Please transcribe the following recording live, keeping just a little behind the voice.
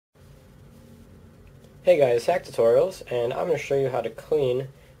Hey guys, Hack Tutorials, and I'm going to show you how to clean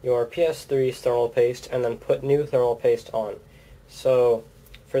your PS3's thermal paste and then put new thermal paste on. So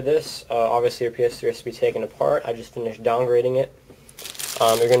for this, obviously your PS3 has to be taken apart. I just finished downgrading it.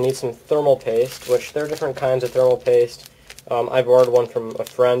 You're going to need some thermal paste, which there are different kinds of thermal paste. I borrowed one from a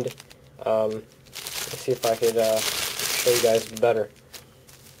friend. Let's see if I could show you guys better.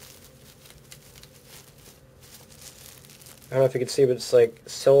 I don't know if you can see, but it's like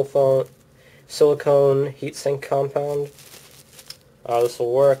silicone heatsink compound. This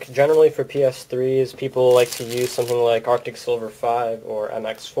will work. Generally for PS3s, people like to use something like Arctic Silver 5 or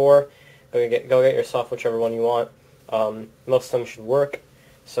MX4. Go get yourself whichever one you want. Most of them should work.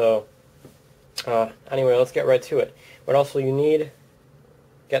 So anyway, let's get right to it. What else will you need?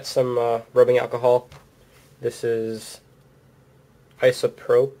 Get some rubbing alcohol. This is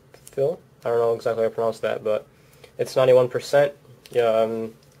isopropyl. I don't know exactly how to pronounce that, but it's 91%.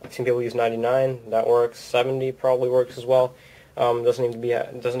 I've seen people use 99. That works. 70 probably works as well. Doesn't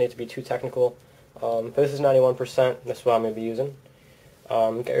need to be too technical. But this is 91%. That's what I'm going to be using.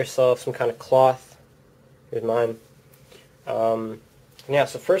 Get yourself some kind of cloth. Here's mine. Yeah.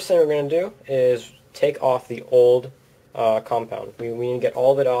 So first thing we're going to do is take off the old compound. We need to get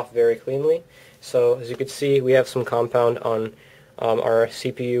all of it off very cleanly. So as you can see, we have some compound on our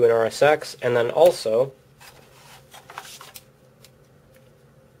CPU and RSX, and then also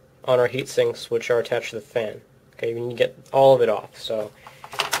on our heat sinks, which are attached to the fan. Okay, we need to get all of it off. So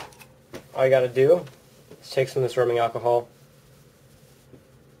all you got to do is take some of this rubbing alcohol.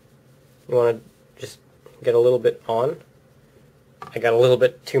 You want to just get a little bit on. I got a little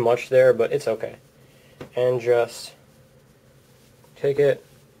bit too much there, but it's okay. And just take it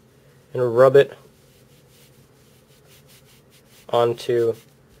and rub it onto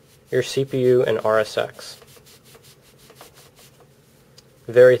your CPU and RSX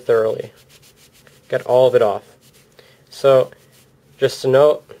very thoroughly. Get all of it off. So, just to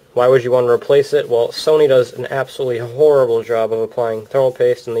note, why would you want to replace it? Well, Sony does an absolutely horrible job of applying thermal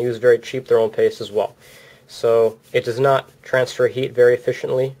paste, and they use very cheap thermal paste as well. So, it does not transfer heat very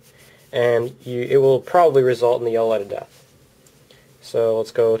efficiently, and it will probably result in the yellow light of death. So,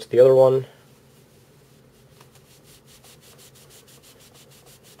 let's go to the other one.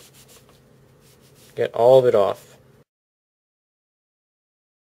 Get all of it off.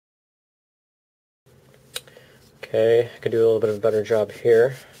 Okay, I could do a little bit of a better job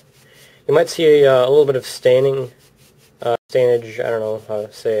here. You might see a little bit of staining, stainage, I don't know how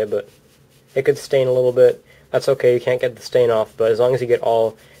to say it, but it could stain a little bit. That's okay, you can't get the stain off, but as long as you get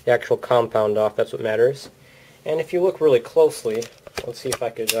all the actual compound off, that's what matters. And if you look really closely, let's see if I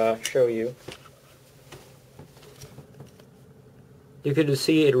could show you. You could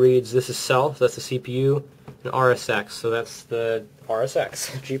see it reads, this is self, that's the CPU, and RSX, so that's the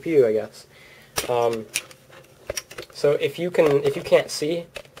RSX, GPU, I guess. So if you can't see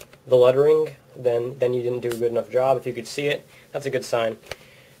the lettering, then you didn't do a good enough job. If you could see it, that's a good sign.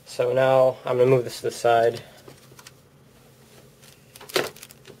 So now I'm going to move this to the side.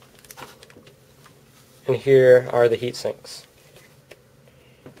 And here are the heat sinks.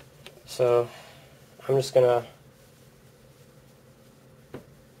 So I'm just going to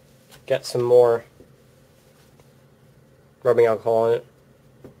get some more rubbing alcohol in it.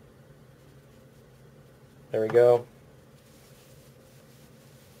 There we go.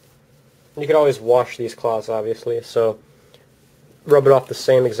 You can always wash these cloths, obviously, so rub it off the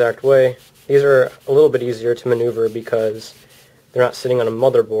same exact way. These are a little bit easier to maneuver because they're not sitting on a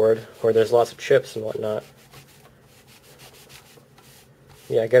motherboard where there's lots of chips and whatnot.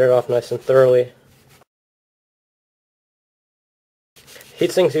 Yeah, get it off nice and thoroughly.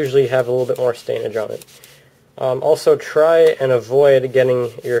 Heatsinks usually have a little bit more stainage on it. Also, try and avoid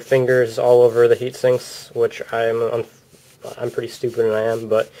getting your fingers all over the heatsinks, which I'm pretty stupid and I am,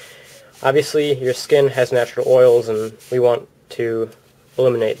 but obviously your skin has natural oils and we want to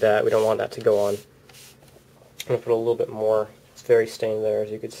eliminate that. We don't want that to go on. I'm going to put a little bit more. It's very stained there,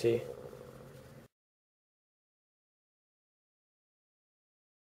 as you can see.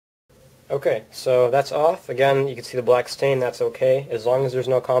 Okay, so that's off. Again, you can see the black stain, that's okay. As long as there's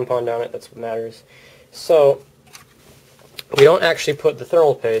no compound on it, that's what matters. So, we don't actually put the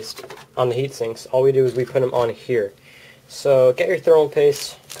thermal paste on the heat sinks. All we do is we put them on here. So, get your thermal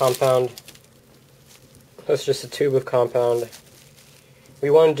paste compound. That's just a tube of compound. What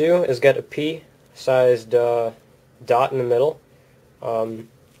you want to do is get a pea-sized dot in the middle.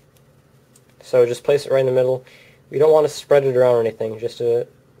 So just place it right in the middle. We don't want to spread it around or anything, just a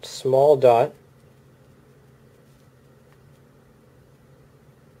small dot.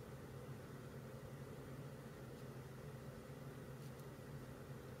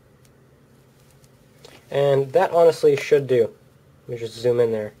 And that honestly should do. Let me just zoom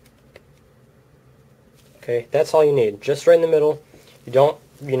in there. Okay, that's all you need. Just right in the middle. You don't,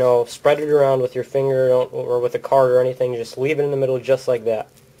 spread it around with your finger or with a card or anything. You just leave it in the middle just like that.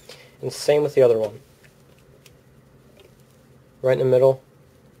 And same with the other one. Right in the middle.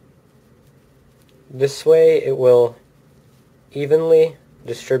 This way it will evenly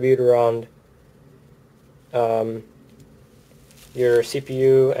distribute around your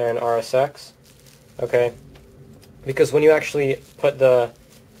CPU and RSX. Okay, because when you actually put the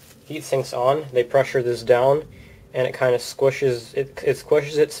heat sinks on, they pressure this down, and it kind of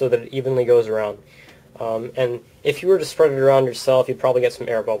squishes it so that it evenly goes around. And if you were to spread it around yourself, you'd probably get some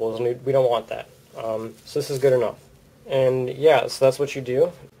air bubbles, and we don't want that. So this is good enough. And yeah, so that's what you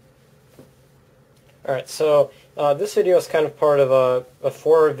do. Alright, so this video is kind of part of a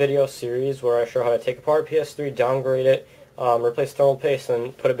 4-video series where I show how to take apart PS3, downgrade it, replace thermal paste,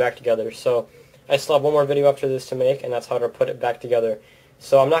 and put it back together. So I still have one more video after this to make, and that's how to put it back together.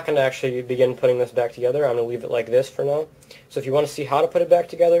 So I'm not going to actually begin putting this back together. I'm going to leave it like this for now. So if you want to see how to put it back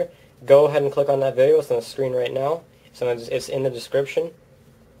together, go ahead and click on that video. It's on the screen right now. So it's in the description.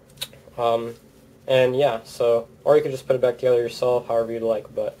 And yeah, so, or you could just put it back together yourself, however you'd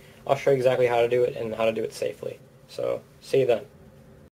like, but I'll show you exactly how to do it and how to do it safely. So, see you then.